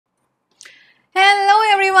Hello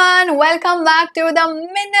everyone, welcome back to the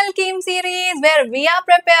Minnal KEAM series where we are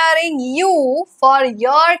preparing you for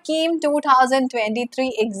your KEAM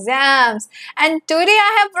 2023 exams. And today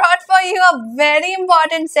I have brought for you a very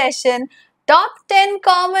important session, top 10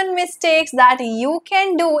 common mistakes that you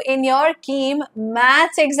can do in your KEAM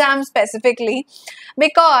Maths exam specifically,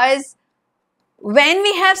 because when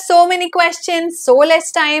we have so many questions, so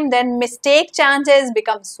less time, then mistake chances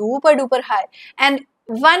become super duper high. And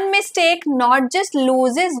one mistake not just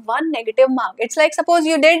loses one negative mark. It's like, suppose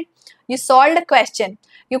you solved a question,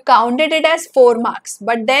 you counted it as 4 marks,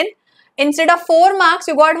 but then instead of 4 marks,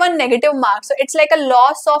 you got one negative mark. So it's like a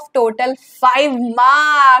loss of total 5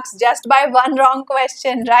 marks just by one wrong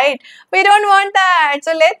question, right? We don't want that.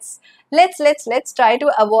 So let's try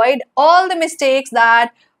to avoid all the mistakes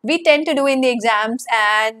that we tend to do in the exams,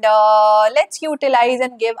 and let's utilize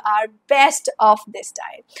and give our best of this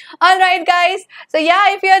time. Alright guys, so yeah,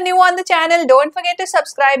 if you are new on the channel, don't forget to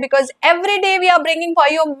subscribe, because every day we are bringing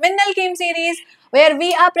for you Minnal KEAM series where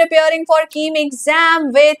we are preparing for KEAM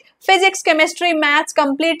exam with physics, chemistry, maths,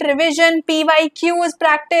 complete revision, PYQs,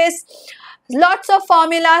 practice, lots of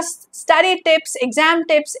formulas, study tips, exam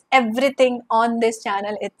tips, everything on this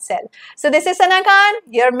channel itself. So this is Sana Khan,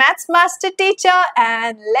 your maths master teacher,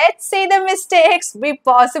 and let's see the mistakes we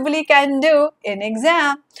possibly can do in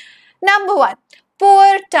exam. Number 1,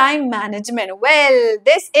 poor time management. Well,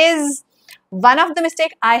 this is one of the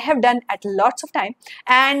mistakes I have done at lots of time,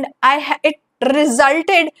 and it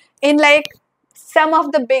resulted in like some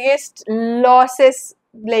of the biggest losses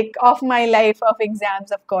of my life of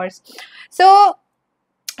exams, of course. So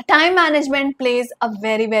time management plays a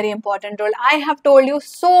very, very important role. I have told you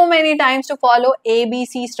so many times to follow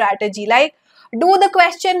ABC strategy, like do the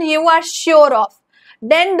question you are sure of,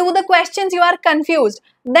 then do the questions you are confused,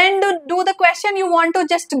 then do the question you want to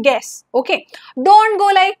just guess. Okay, don't go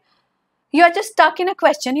like you are just stuck in a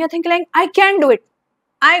question, you're thinking like I can do it,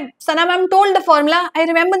 Sana ma'am told the formula, I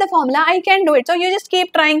remember the formula, I can do it. So you just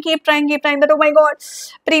keep trying, that oh my god,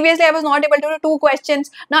 previously I was not able to do 2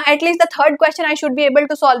 questions, now at least the 3rd question I should be able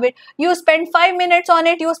to solve it. You spend 5 minutes on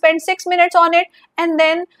it, you spend 6 minutes on it, and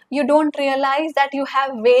then you don't realize that you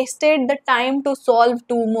have wasted the time to solve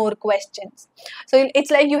 2 more questions. So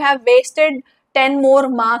it's like you have wasted 10 more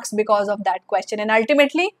marks because of that question, and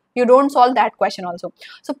ultimately you don't solve that question also.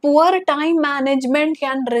 So poor time management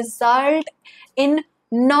can result in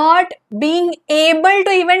not being able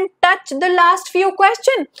to even touch the last few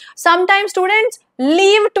questions. Sometimes students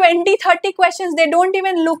leave 20-30 questions, they don't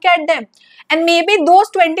even look at them, and maybe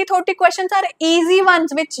those 20-30 questions are easy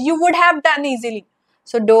ones which you would have done easily.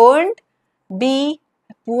 So don't be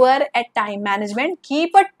poor at time management.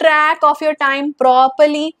 Keep a track of your time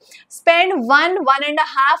properly. Spend 1.5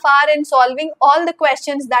 hours in solving all the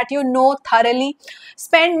questions that you know thoroughly.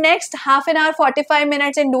 Spend next half an hour, 45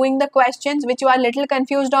 minutes in doing the questions which you are little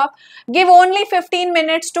confused of. Give only 15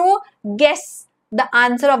 minutes to guess the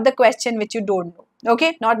answer of the question which you don't know.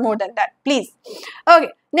 Okay, not more than that, please. Okay,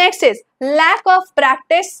 next is lack of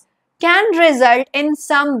practice can result in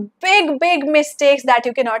some big mistakes that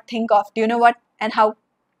you cannot think of. Do you know what and how?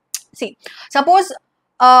 See, suppose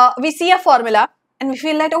we see a formula and we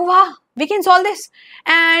feel like, oh wow, we can solve this,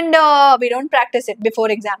 and we don't practice it before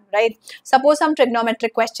exam, right? Suppose some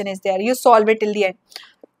trigonometric question is there, you solve it till the end.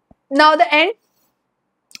 Now the end,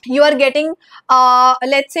 you are getting,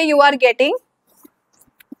 let's say you are getting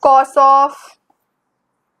cos of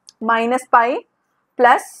minus pi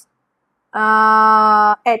plus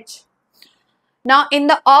h. Now in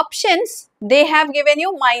the options, they have given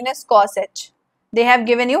you minus cos h. They have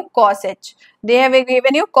given you cos h. They have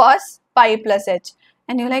given you cos pi plus h.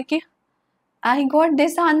 And you're like, I got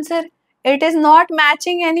this answer. It is not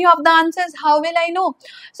matching any of the answers. How will I know?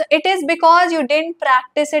 So it is because you didn't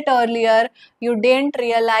practice it earlier. You didn't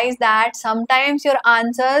realize that sometimes your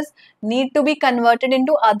answers need to be converted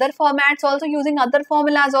into other formats also, using other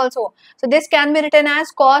formulas also. So this can be written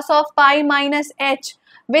as cos of pi minus h,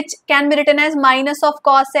 which can be written as minus of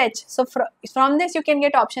cos h. So from this you can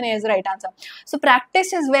get option A as the right answer. So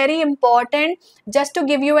practice is very important, just to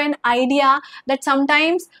give you an idea that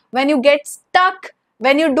sometimes when you get stuck,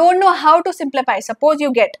 when you don't know how to simplify, suppose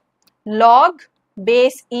you get log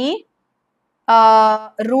base e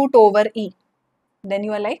root over e, then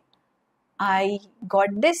you are like, I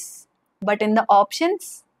got this, but in the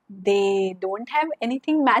options they don't have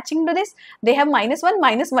anything matching to this. They have -1,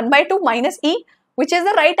 -1/2, minus e, which is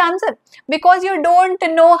the right answer, because you don't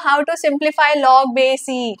know how to simplify log base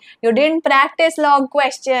e. You didn't practice log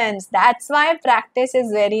questions. That's why practice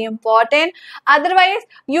is very important. Otherwise,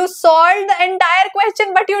 you solved the entire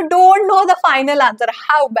question, but you don't know the final answer.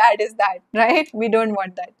 How bad is that, right? We don't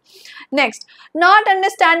want that. Next, not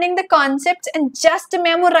understanding the concepts and just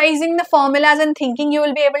memorizing the formulas and thinking you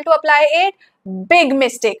will be able to apply it. Big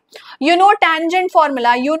mistake. You know tangent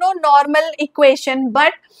formula, you know normal equation,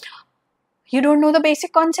 but you don't know the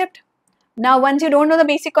basic concept. Now, once you don't know the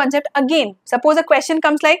basic concept, again, suppose a question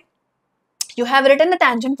comes like, you have written the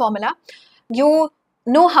tangent formula, you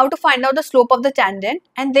know how to find out the slope of the tangent,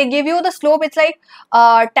 and they give you the slope, it's like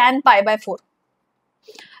tan pi by 4.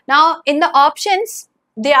 Now, in the options,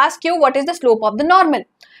 they ask you what is the slope of the normal,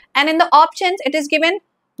 and in the options, it is given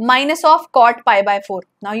minus of cot pi by 4.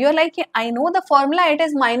 Now, you're like, I know the formula, it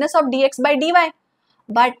is minus of dx by dy,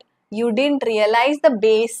 but you didn't realize the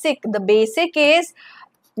basic. The basic is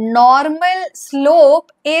normal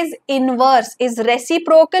slope is inverse, is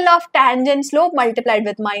reciprocal of tangent slope multiplied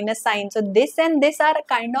with minus sign. So this and this are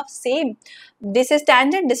kind of same. This is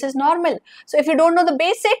tangent, this is normal. So if you don't know the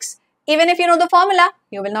basics, even if you know the formula,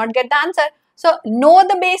 you will not get the answer. So know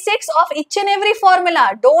the basics of each and every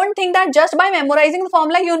formula. Don't think that just by memorizing the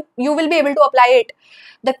formula, you will be able to apply it.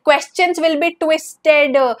 The questions will be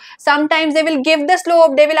twisted. Sometimes they will give the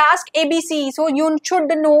slope, they will ask ABC. So you should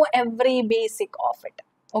know every basic of it.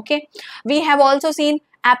 Okay. We have also seen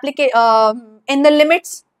in the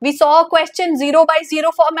limits, we saw a question 0 by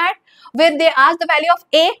 0 format where they ask the value of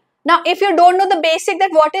A. Now, if you don't know the basic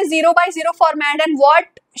that what is 0 by 0 format and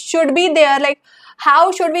what should be there, like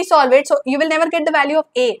how should we solve it? So you will never get the value of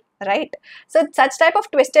A, right? So such type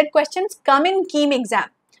of twisted questions come in KEAM exam.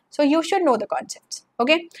 So you should know the concepts.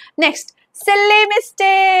 Okay. Next, silly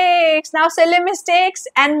mistakes. Now, silly mistakes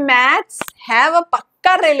and maths have a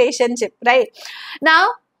pakka relationship, right? Now,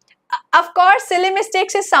 of course, silly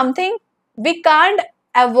mistakes is something we can't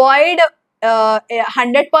avoid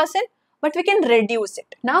 100%, but we can reduce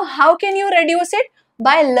it. Now, how can you reduce it?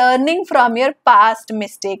 By learning from your past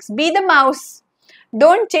mistakes. Be the mouse.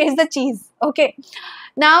 Don't chase the cheese. Okay.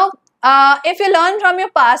 Now, if you learn from your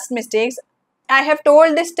past mistakes, I have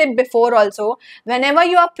told this tip before also. Whenever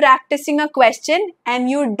you are practicing a question and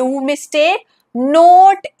you do mistake,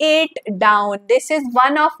 note it down. This is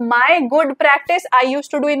one of my good practice I used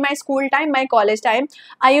to do in my school time, my college time.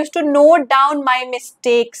 I used to note down my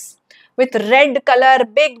mistakes with red color,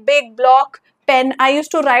 big block pen. I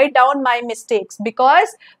used to write down my mistakes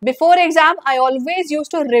because before exam, I always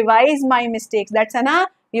used to revise my mistakes. That's Anna,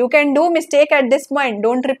 you can do mistake at this point,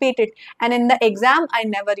 don't repeat it. And in the exam, I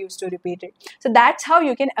never used to repeat it. So that's how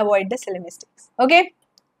you can avoid the silly mistakes. Okay.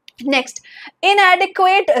 Next,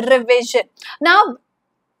 inadequate revision. Now,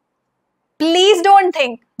 please don't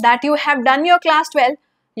think that you have done your class 12,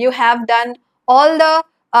 you have done all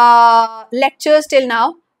the lectures till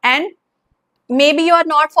now, and maybe you are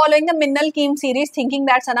not following the Minnal KEAM series thinking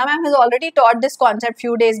that Sana ma'am has already taught this concept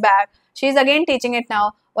few days back. She is again teaching it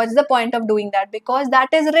now. What's the point of doing that? Because that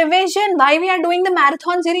is revision. Why we are doing the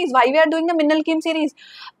marathon series? Why we are doing the Minnal KEAM series?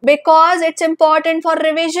 Because it's important for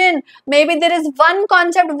revision. Maybe there is one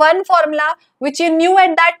concept, one formula which you knew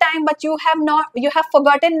at that time, but you have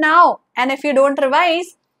forgotten now. And if you don't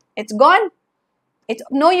revise, it's gone. It's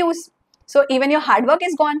no use. So even your hard work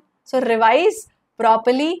is gone. So revise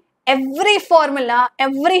properly every formula,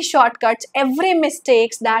 every shortcuts, every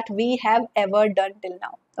mistakes that we have ever done till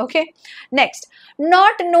now. Okay. Next,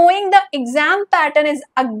 not knowing the exam pattern is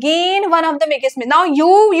again one of the biggest mistakes. Now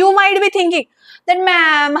you might be thinking that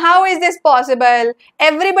ma'am, how is this possible?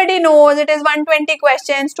 Everybody knows it is 120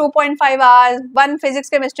 questions, 2.5 hours, one physics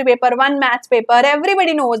chemistry paper, one maths paper.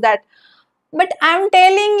 Everybody knows that. But I'm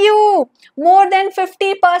telling you, more than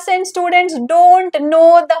 50% students don't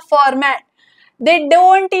know the format. They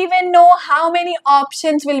don't even know how many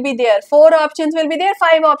options will be there. 4 options will be there,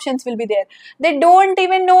 5 options will be there. They don't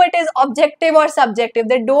even know it is objective or subjective.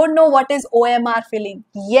 They don't know what is OMR filling.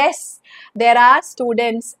 Yes, there are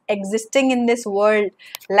students existing in this world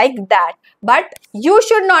like that. But you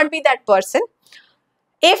should not be that person.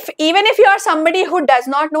 Even if you are somebody who does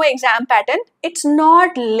not know exam pattern, it's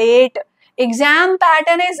not late. Exam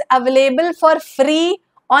pattern is available for free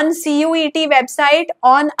on CUET website,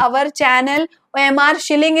 on our channel. OMR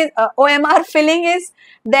filling is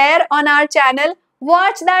there on our channel.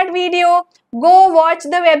 Watch that video, go watch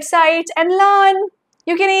the websites and learn.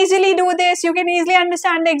 You can easily do this. You can easily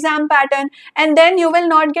understand the exam pattern, and then you will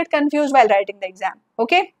not get confused while writing the exam.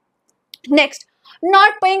 Okay. Next,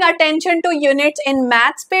 not paying attention to units in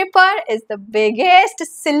maths paper is the biggest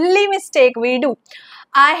silly mistake we do.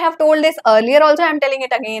 I have told this earlier also, I am telling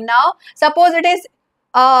it again now. Suppose it is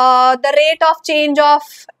the rate of change of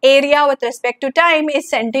area with respect to time is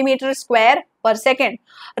centimeter square per second.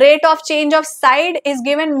 Rate of change of side is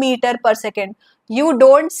given meter per second. You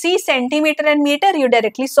don't see centimeter and meter, you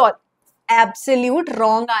directly solve. Absolute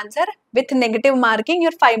wrong answer. With negative marking,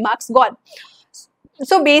 your 5 marks gone.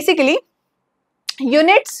 So basically,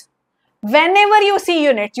 units, whenever you see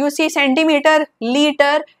units, you see centimeter,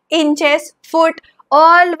 liter, inches, foot,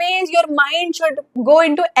 always your mind should go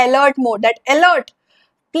into alert mode. That alert.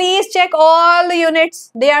 Please check all the units,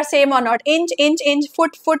 they are same or not. Inch, inch, inch,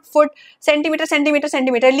 foot, foot, foot, centimeter, centimeter,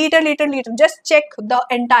 centimeter, liter, liter, liter. Just check the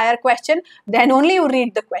entire question. Then only you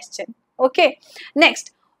read the question. Okay.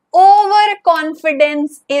 Next,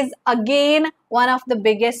 overconfidence is again one of the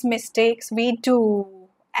biggest mistakes we do.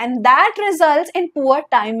 And that results in poor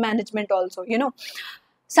time management also. You know,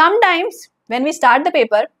 sometimes when we start the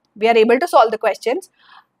paper, we are able to solve the questions.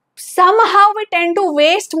 Somehow we tend to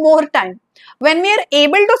waste more time. When we are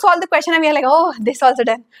able to solve the question and we are like, oh, this also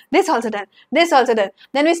done, this also done, this also done.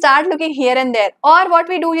 Then we start looking here and there. Or what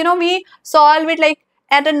we do, you know, we solve it like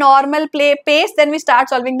at a normal pace. Then we start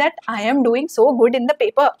solving that. I am doing so good in the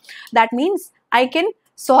paper. That means I can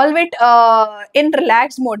solve it in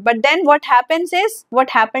relaxed mode. But then what happens is,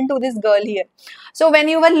 what happened to this girl here? So when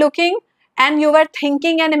you were looking, and you were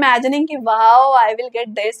thinking and imagining, wow, I will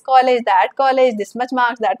get this college, that college, this much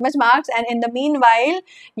marks, that much marks, and in the meanwhile,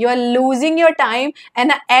 you are losing your time,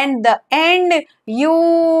 and at the end,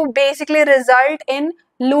 you basically result in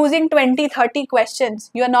losing 20-30 questions.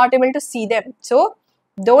 You are not able to see them. So,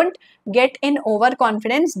 don't get in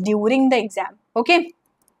overconfidence during the exam. Okay.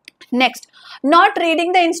 Next, not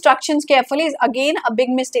reading the instructions carefully is again a big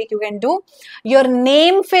mistake you can do. Your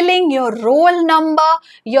name filling, your roll number,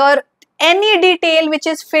 your any detail which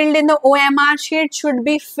is filled in the OMR sheet should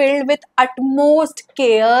be filled with utmost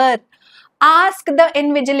care. Ask the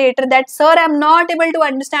invigilator that, sir, I am not able to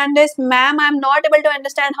understand this. Ma'am, I am not able to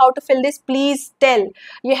understand how to fill this. Please tell.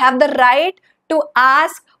 You have the right to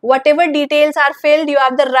ask whatever details are filled. You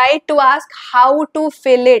have the right to ask how to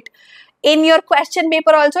fill it. In your question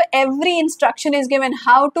paper also, every instruction is given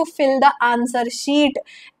how to fill the answer sheet.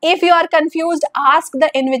 If you are confused, ask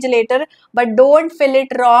the invigilator, but don't fill it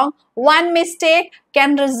wrong. One mistake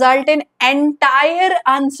can result in entire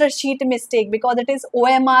answer sheet mistake because it is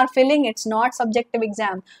OMR filling, it's not subjective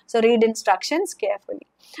exam. So read instructions carefully.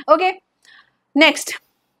 Okay. Next.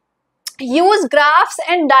 Use graphs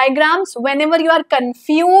and diagrams whenever you are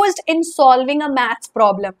confused in solving a maths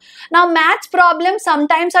problem. Now, maths problems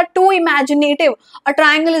sometimes are too imaginative. A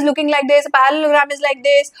triangle is looking like this, a parallelogram is like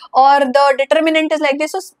this, or the determinant is like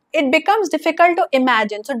this. So, it becomes difficult to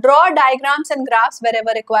imagine. So, draw diagrams and graphs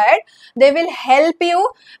wherever required. They will help you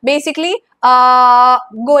basically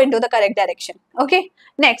go into the correct direction. Okay.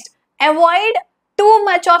 Next, avoid too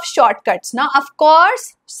much of shortcuts. Now, of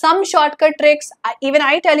course, some shortcut tricks, even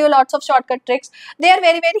I tell you lots of shortcut tricks, they are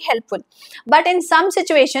very, very helpful. But in some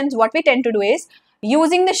situations, what we tend to do is,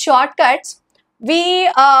 using the shortcuts, we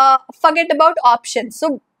forget about options.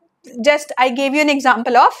 So, just I gave you an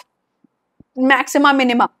example of maxima,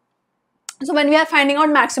 minima. So, when we are finding out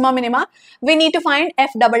maxima, minima, we need to find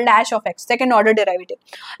f double dash of x, second order derivative.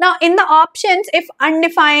 Now, in the options, if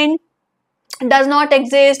undefined, does not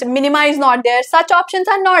exist, minima is not there, such options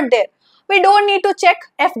are not there. We don't need to check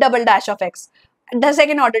f double dash of x, the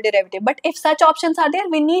second order derivative. But if such options are there,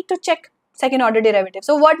 we need to check second order derivative.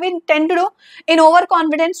 So what we tend to do in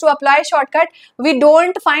overconfidence, to apply shortcut, we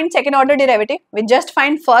don't find second order derivative, we just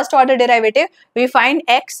find first order derivative, we find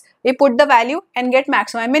x, we put the value and get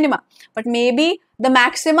maxima and minima. But maybe the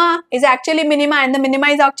maxima is actually minima and the minima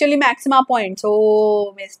is actually maxima point.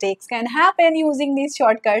 So mistakes can happen using these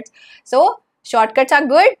shortcuts. So shortcuts are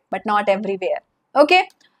good, but not everywhere. Okay.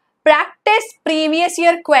 Practice previous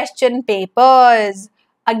year question papers.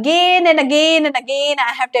 Again and again and again,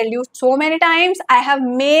 I have told you so many times. I have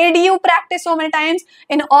made you practice so many times.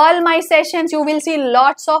 In all my sessions, you will see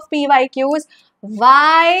lots of PYQs.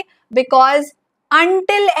 Why? Because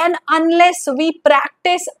until and unless we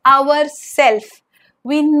practice ourselves,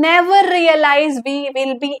 we never realize we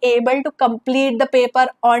will be able to complete the paper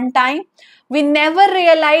on time. We never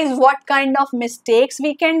realize what kind of mistakes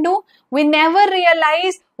we can do. We never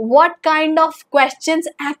realize what kind of questions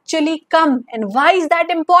actually come and why is that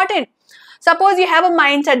important. Suppose you have a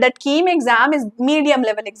mindset that KEAM exam is medium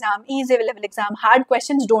level exam, easy level exam, hard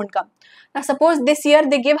questions don't come. Now suppose this year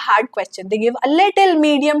they give hard question, they give a little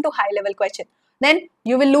medium to high level question. Then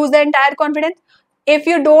you will lose the entire confidence. If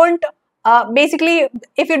you don't,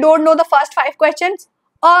 if you don't know the first 5 questions,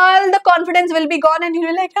 all the confidence will be gone and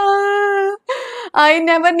you'll be like, I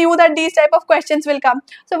never knew that these type of questions will come.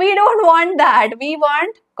 So we don't want that. We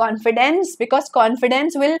want confidence, because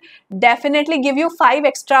confidence will definitely give you 5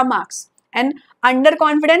 extra marks, and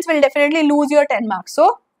underconfidence will definitely lose your 10 marks.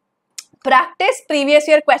 So practice previous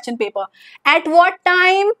year question paper. At what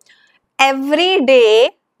time? Every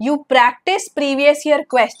day you practice previous year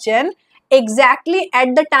question exactly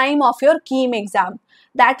at the time of your KEAM exam.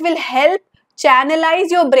 That will help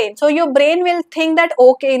channelize your brain. So your brain will think that,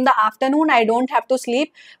 okay, in the afternoon I don't have to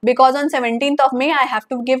sleep because on 17th of May I have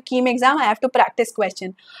to give KEAM exam, I have to practice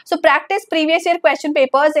question. So practice previous year question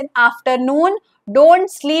papers in afternoon.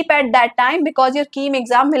 Don't sleep at that time because your KEAM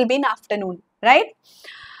exam will be in afternoon, right?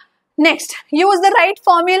 Next, use the right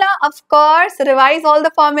formula. Of course, revise all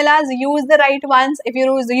the formulas, use the right ones. If you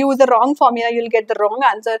use the wrong formula, you'll get the wrong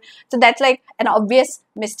answer. So that's like an obvious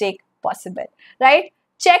mistake possible, right?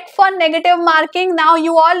 Check for negative marking. Now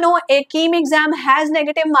you all know a KEAM exam has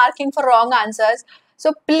negative marking for wrong answers.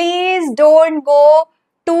 So please don't go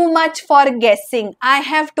too much for guessing. I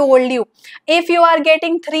have told you, if you are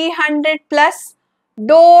getting 300 plus,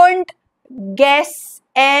 don't guess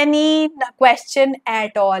any question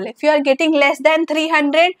at all. If you are getting less than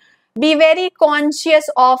 300, be very conscious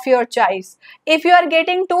of your choice. If you are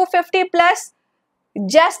getting 250 plus,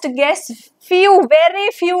 just guess very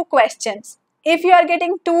few questions. If you are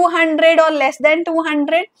getting 200 or less than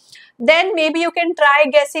 200, then maybe you can try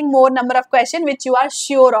guessing more number of questions which you are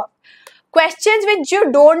sure of. Questions which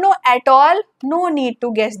you don't know at all, no need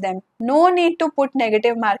to guess them. No need to put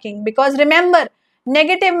negative marking, because remember,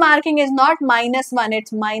 negative marking is not -1,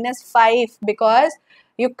 it's -5, because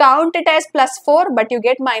you count it as +4 but you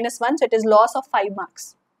get -1, so it is loss of 5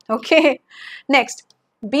 marks. Okay. Next,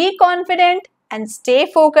 be confident and stay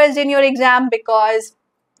focused in your exam, because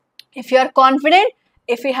if you are confident,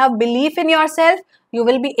 if you have belief in yourself, you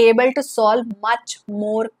will be able to solve much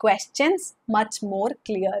more questions much more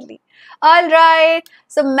clearly. Alright,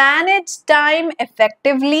 so manage time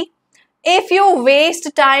effectively. If you waste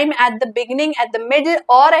time at the beginning, at the middle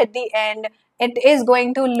or at the end, it is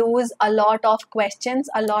going to lose a lot of questions,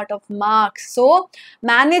 a lot of marks. So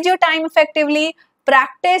manage your time effectively.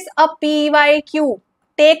 Practice a PYQ.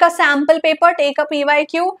 Take a sample paper, take a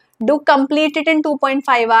PYQ, do complete it in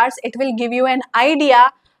 2.5 hours. It will give you an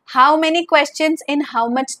idea how many questions in how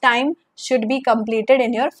much time should be completed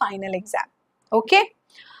in your final exam. Okay.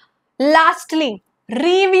 Lastly,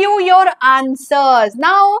 review your answers.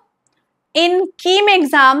 Now, in KEAM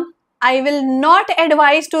exam, I will not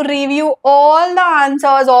advise to review all the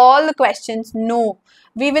answers, all the questions. No,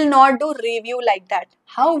 we will not do review like that.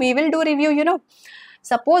 How we will do review, you know?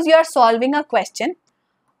 Suppose you are solving a question,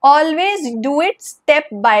 always do it step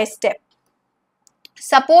by step.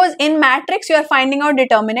 Suppose in matrix you are finding out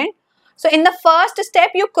determinant. So in the first step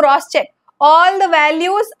you cross check all the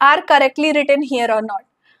values are correctly written here or not.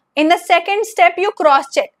 In the second step you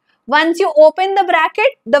cross check. Once you open the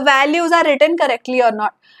bracket, the values are written correctly or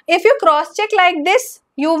not. If you cross check like this,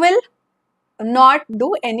 you will not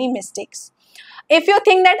do any mistakes. If you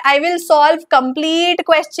think that I will solve complete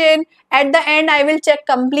question, at the end I will check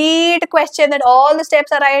complete question that all the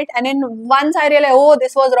steps are right, and then once I realize, oh,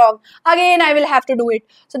 this was wrong, again I will have to do it.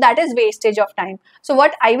 So that is wastage of time. So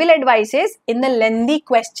what I will advise is, in the lengthy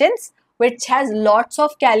questions which has lots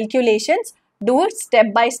of calculations, do it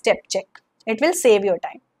step by step check. It will save your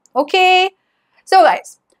time. Okay. So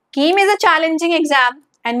guys, KEAM is a challenging exam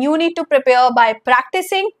and you need to prepare by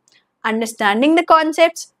practicing, understanding the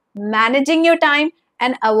concepts, managing your time,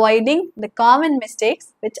 and avoiding the common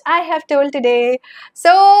mistakes which I have told today.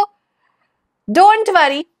 So don't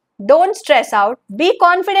worry, don't stress out, be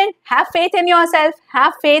confident, have faith in yourself,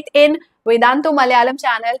 have faith in Vedantu Malayalam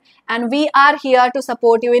channel, and we are here to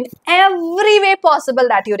support you in every way possible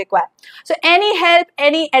that you require. So any help,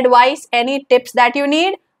 any advice, any tips that you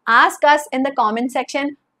need, ask us in the comment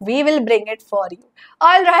section. We will bring it for you.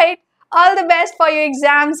 Alright, all the best for your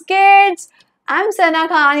exams, kids. I'm Sana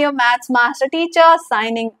Khan, your maths master teacher,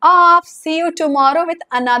 signing off. See you tomorrow with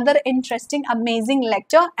another interesting, amazing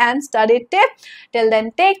lecture and study tip. Till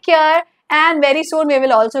then, take care. And very soon, we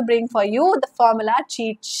will also bring for you the formula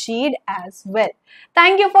cheat sheet as well.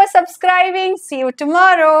 Thank you for subscribing. See you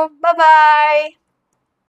tomorrow. Bye-bye.